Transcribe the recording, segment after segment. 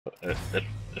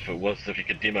If it was, if you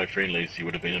could demo friendlies, you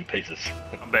would have been in pieces.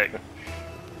 I'm back.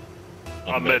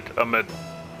 I'm mid. I'm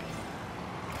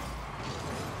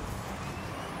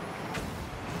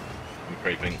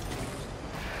creeping.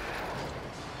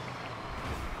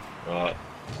 Right.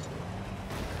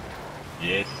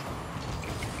 Yes.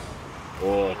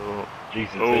 Oh,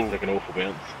 Jesus, that took an awful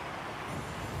bounce.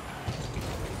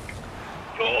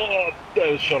 Oh,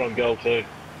 that was shot on goal too.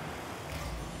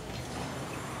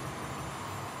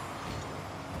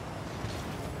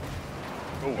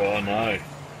 Oh no.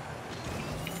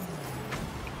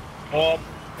 Oh,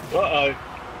 uh-oh.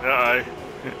 Uh-oh.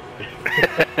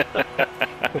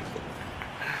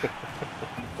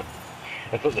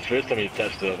 I thought the first time you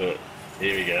touched it, I thought,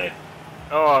 here we go.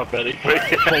 Oh, But he followed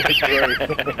through.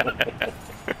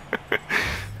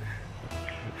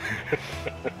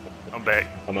 I'm back.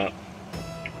 I'm up.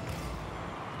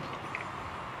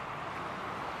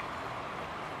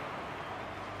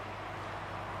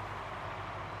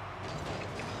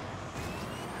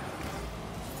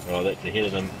 Oh, that's ahead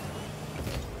of him.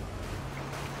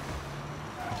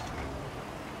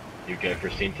 You go for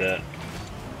a centre.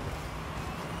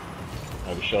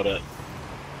 Overshot it.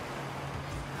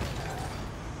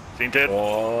 Centered.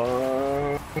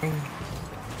 Oh,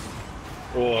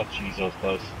 jeez, I was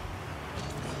close.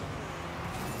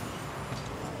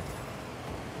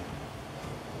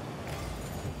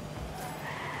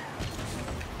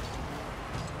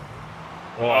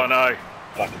 Oh no.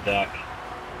 Fucking duck.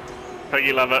 But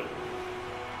you love it.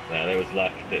 No, that was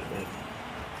luck.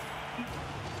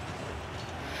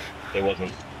 That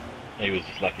wasn't. He was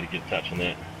just lucky to get a touch on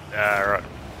that. Right.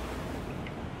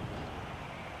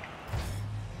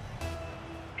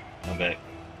 I'm back.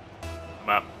 I'm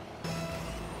up.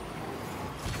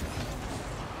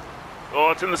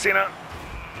 Oh, it's in the centre.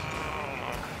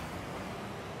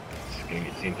 Just gonna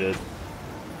get centered.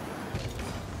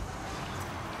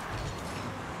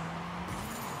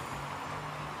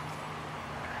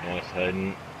 Nice,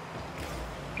 Hayden.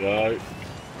 Go.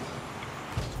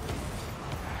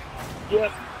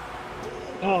 Yep.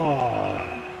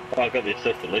 Oh, I got the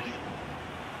assist at least.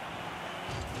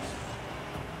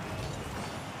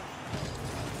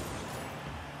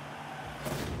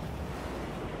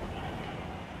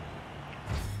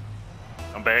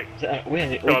 I'm back.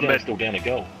 We're still down a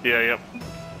goal. Yeah, yep.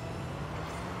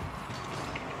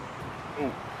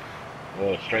 Ooh.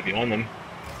 Oh, straight behind them.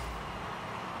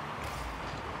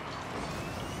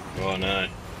 Oh no.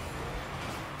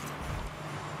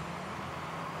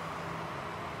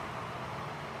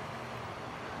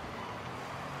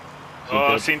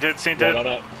 Oh, centered. Right on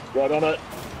it. Right on it.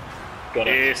 Got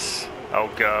it. Yes. Oh,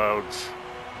 God.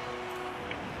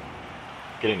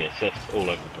 Getting the assists all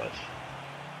over the place.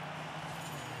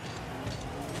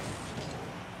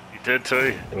 You did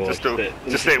too. Oh, just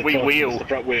that wee wheel. Just the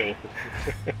front wheel.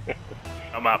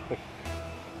 I'm up.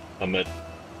 I'm mid.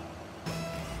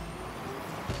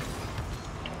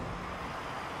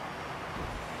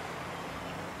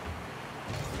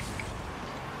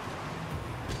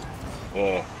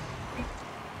 Oh.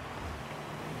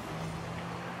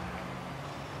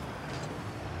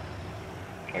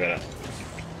 I got it.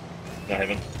 No, I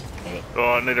haven't.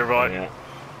 Oh, I need a right. Yeah.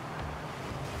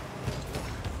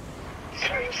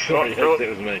 Sorry, that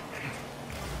was me.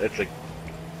 That's a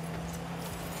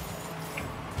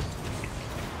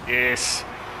Yes.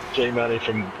 G-money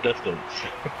from distance.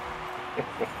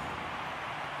 I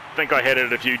think I had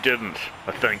it if you didn't,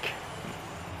 I think.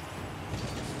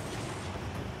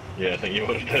 Yeah, I think you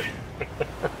would have too.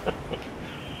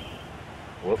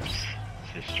 Whoops.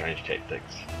 This is strange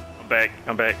tactics. I'm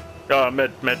back. Oh,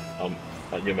 mid.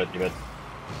 You're mid.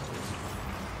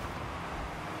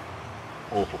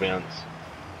 Awful bounce.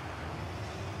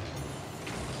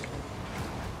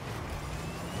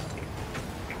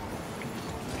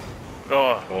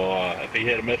 Oh, if he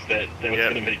had missed that, that was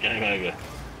going to be game over.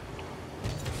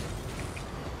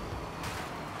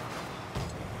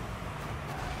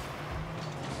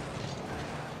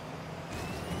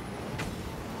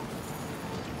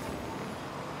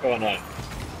 Oh no.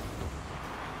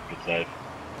 Good save.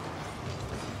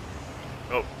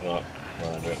 Oh. Oh,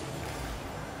 right under it.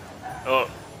 Oh.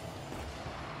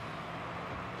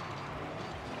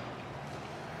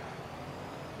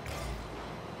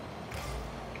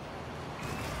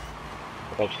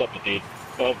 I've stopped it dead.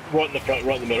 Oh, right in the front,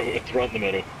 right in the middle. It's right in the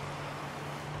middle.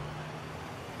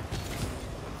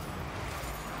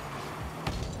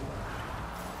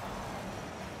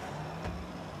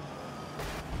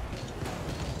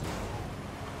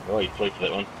 Oh, he flew for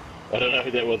that one. I don't know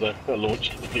who that was, a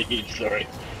launch at the edge, sorry.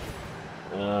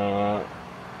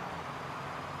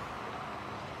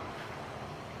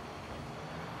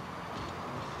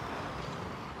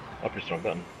 I pressed the wrong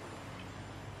button.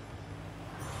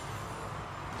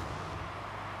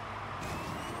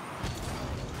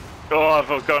 Oh,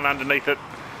 I've gone underneath it.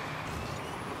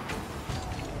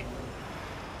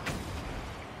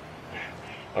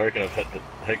 I reckon I've hit the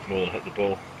Higgs more than hit the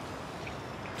ball.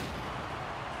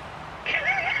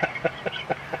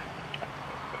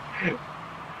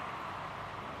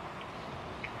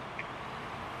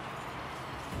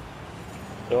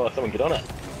 Oh, someone get on it.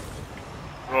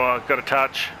 Oh, I've got a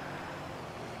touch.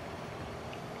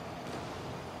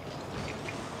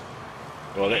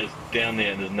 Well, that is down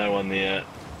there and there's no one there.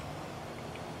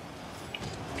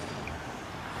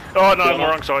 Oh no,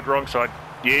 wrong side, wrong side.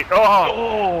 Yeah.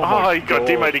 Oh, he got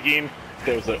demoed again.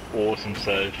 That was an awesome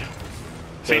save.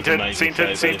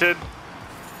 Centered.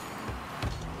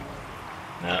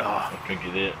 No, I couldn't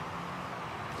get there.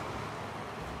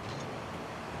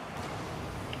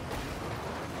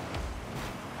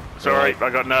 Sorry, I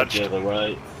got nudged. The other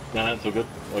way. No, it's all good.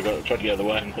 I tried to get out of the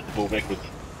way and hit the ball backwards.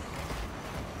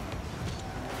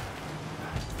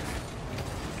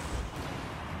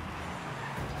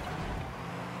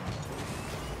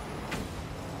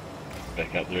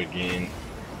 Back up there again.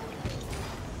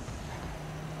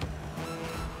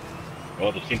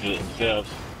 Oh, they've centered it themselves.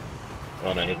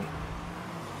 Oh no, he hasn't.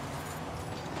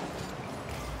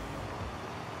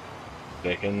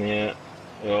 Back in there.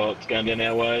 Oh, it's going down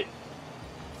our way.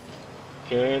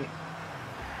 Turn.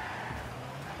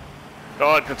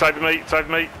 Oh, it saved me, saved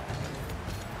me.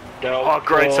 Go. Oh,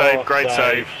 great save, great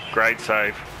save, great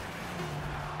save.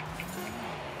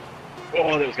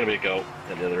 Oh, that was going to be a goal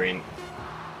at the other end.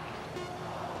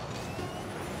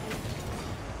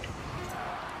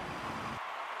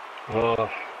 Oh.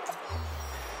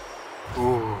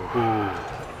 Ooh.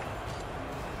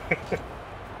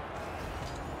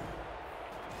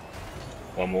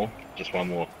 One more, just one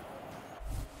more.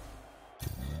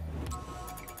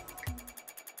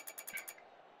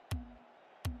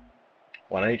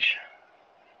 One each.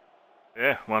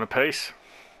 Yeah, one apiece.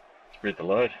 Spread the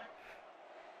load.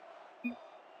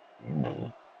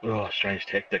 Oh, strange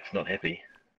tactics, not happy.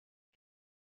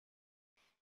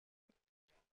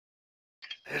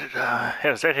 How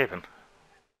does that happen?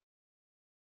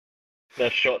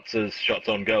 That shots is shots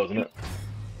on goal, isn't it?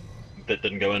 That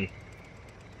didn't go in.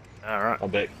 Alright. I'm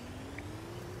back.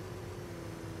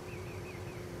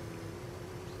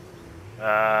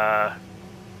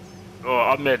 Oh,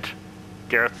 I'm mid.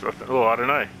 Gareth, oh, I don't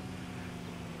know.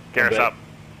 Gareth's up.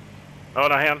 Oh,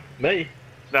 no, hang on. Me?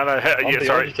 No, yeah,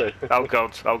 sorry. Old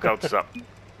Gold's is up.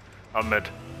 I'm mid.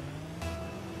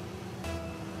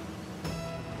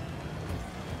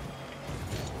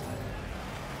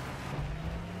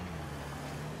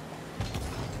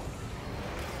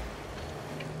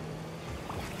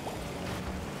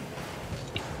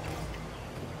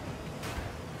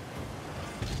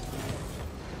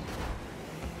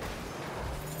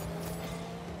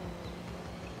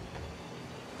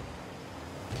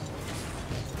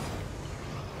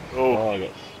 Oh, I got.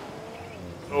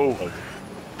 Oh.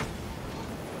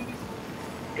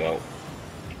 Go.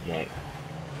 No.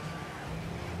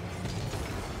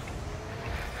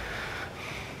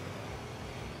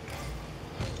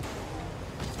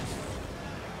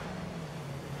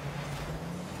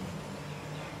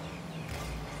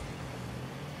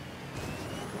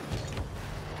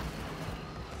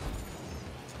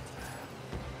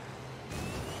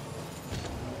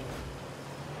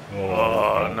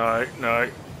 Oh, no, no.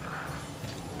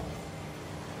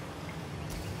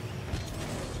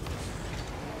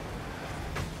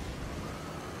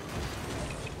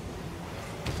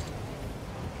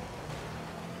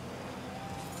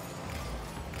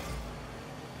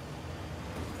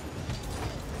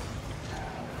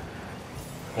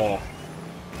 Oh.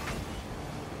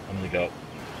 I'm gonna go.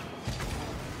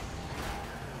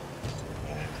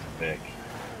 Back.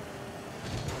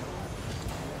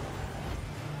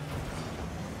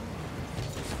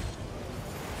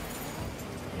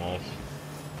 Nice.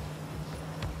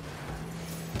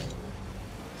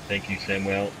 Thank you,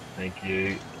 Samuel. Thank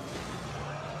you.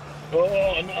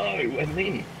 Oh no! And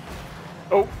then.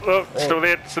 Oh, still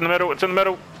there. It's in the middle. It's in the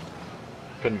middle.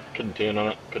 Couldn't turn on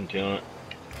it. Couldn't turn on it.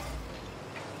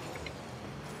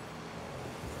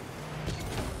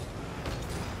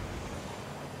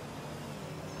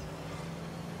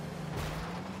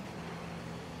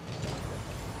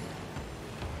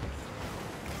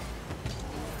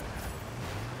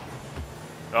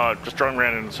 Oh, just driving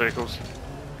around in circles.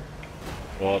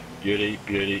 Oh, beauty,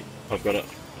 beauty. I've got it.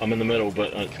 I'm in the middle,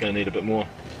 but it's going to need a bit more.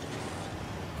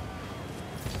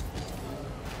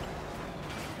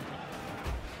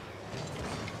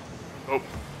 Oh.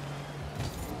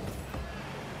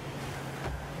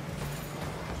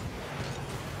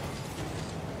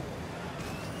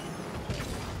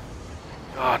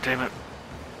 Oh, damn it.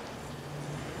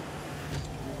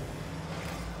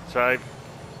 Save.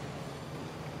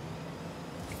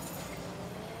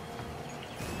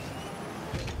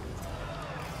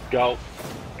 Go.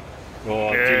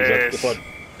 Oh, Yes. geez, if I'd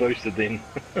boosted then.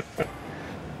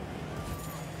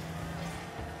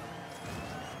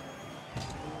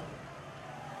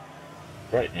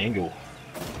 Great angle.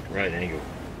 Great angle.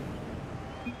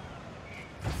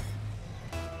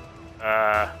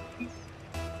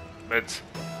 Mids.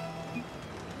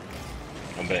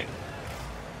 Come back.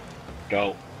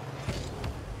 Go.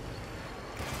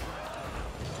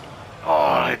 Oh,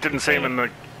 I didn't see him in the...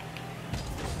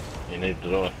 Yeah, neither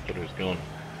did I. Thought he was gone.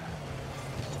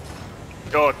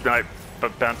 Oh, no,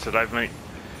 but bounced it over me.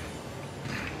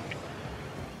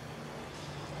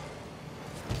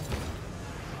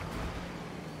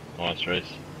 Nice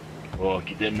race. Oh,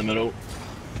 get that in the middle.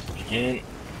 If you can.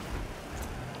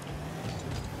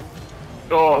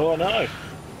 Oh, Oh no!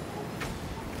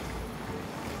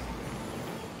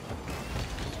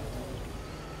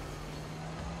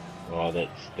 Oh,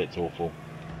 that's awful.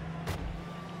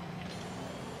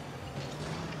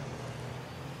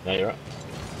 No, you're up.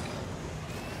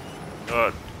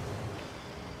 God.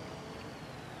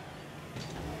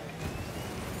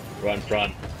 Right in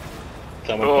front.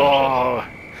 Someone Oh,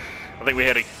 I think we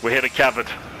had it covered.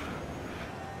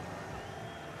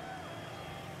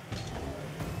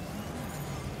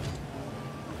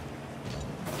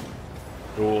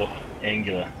 Oh,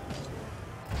 angular.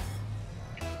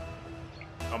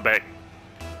 I'm back.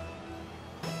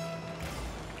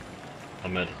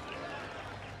 I'm in.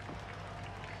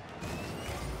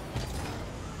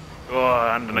 Oh,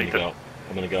 I'm underneath gonna it. go.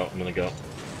 I'm gonna go. I'm gonna go.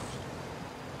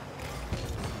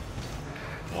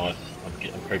 Nice.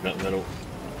 I'm creeping up the middle.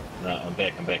 No, I'm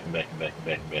back. I'm back. I'm back. I'm back. I'm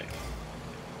back. I'm back.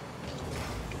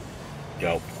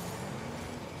 Go.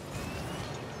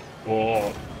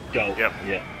 Oh, go. Yep.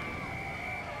 Yeah.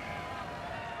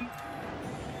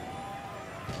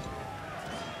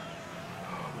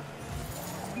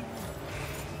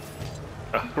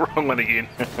 Wrong one again.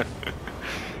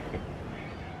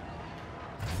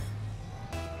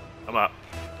 I'm up.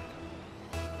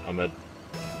 I'm in.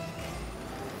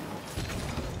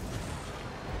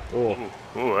 Oh,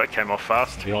 Ooh, that came off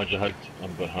fast. behind you, Higgs.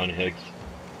 I'm behind you, Higgs.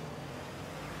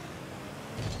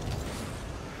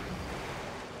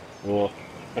 Oh,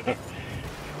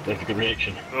 that's a good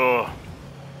reaction. Oh.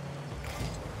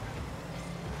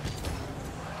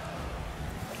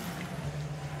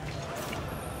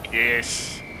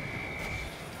 Yes.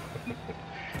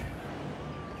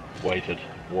 Waited,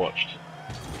 watched.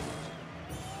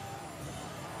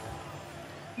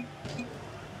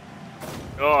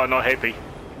 Oh, not happy.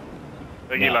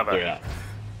 Don't you love they're it? out.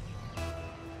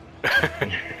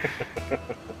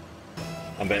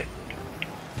 I'm back.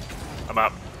 I'm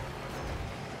up.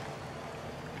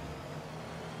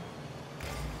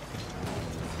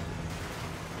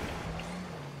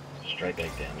 Straight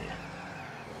back down there.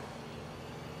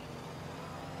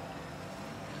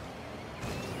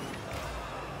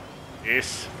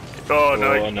 Yes. Oh,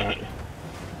 no. Oh, no.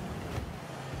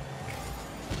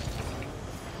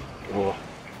 Oh.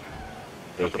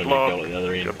 There was Got the going to be a block. goal at the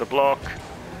other end. Got the block.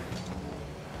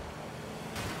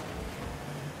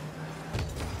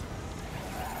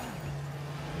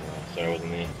 Oh, sorry, I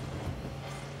wasn't there.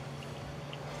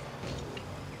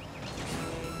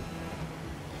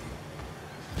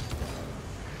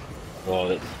 Oh,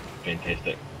 that's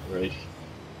fantastic. Race.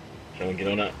 Someone get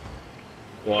on it.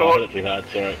 Oh, I hit it too hard,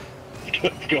 sorry.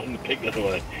 It's gone the pig the other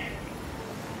way.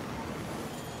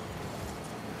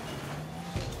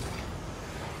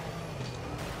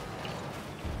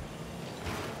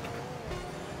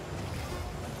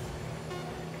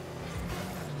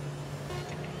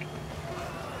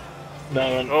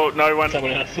 No one. Oh, no one.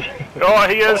 Someone else. Oh,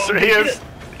 he is. Oh, he is.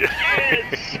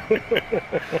 Yes!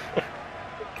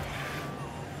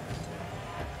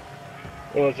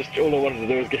 Well, just all I wanted to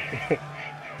do was get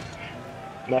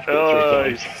muffed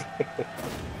it 3 times.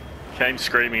 Came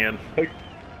screaming in.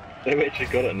 They've actually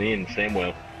got it in the end,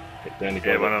 Samwell. They only got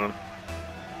Yeah, it. one of them.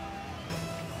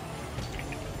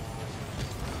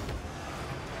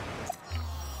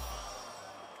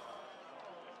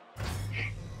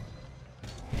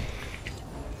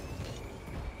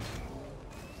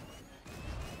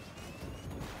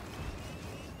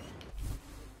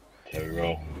 So we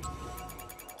roll.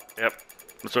 Yep.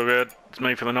 It's all good. It's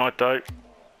me for the night, though.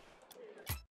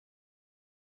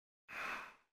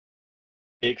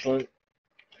 Excellent.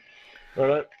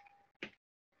 Righto.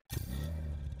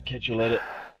 Catch you later.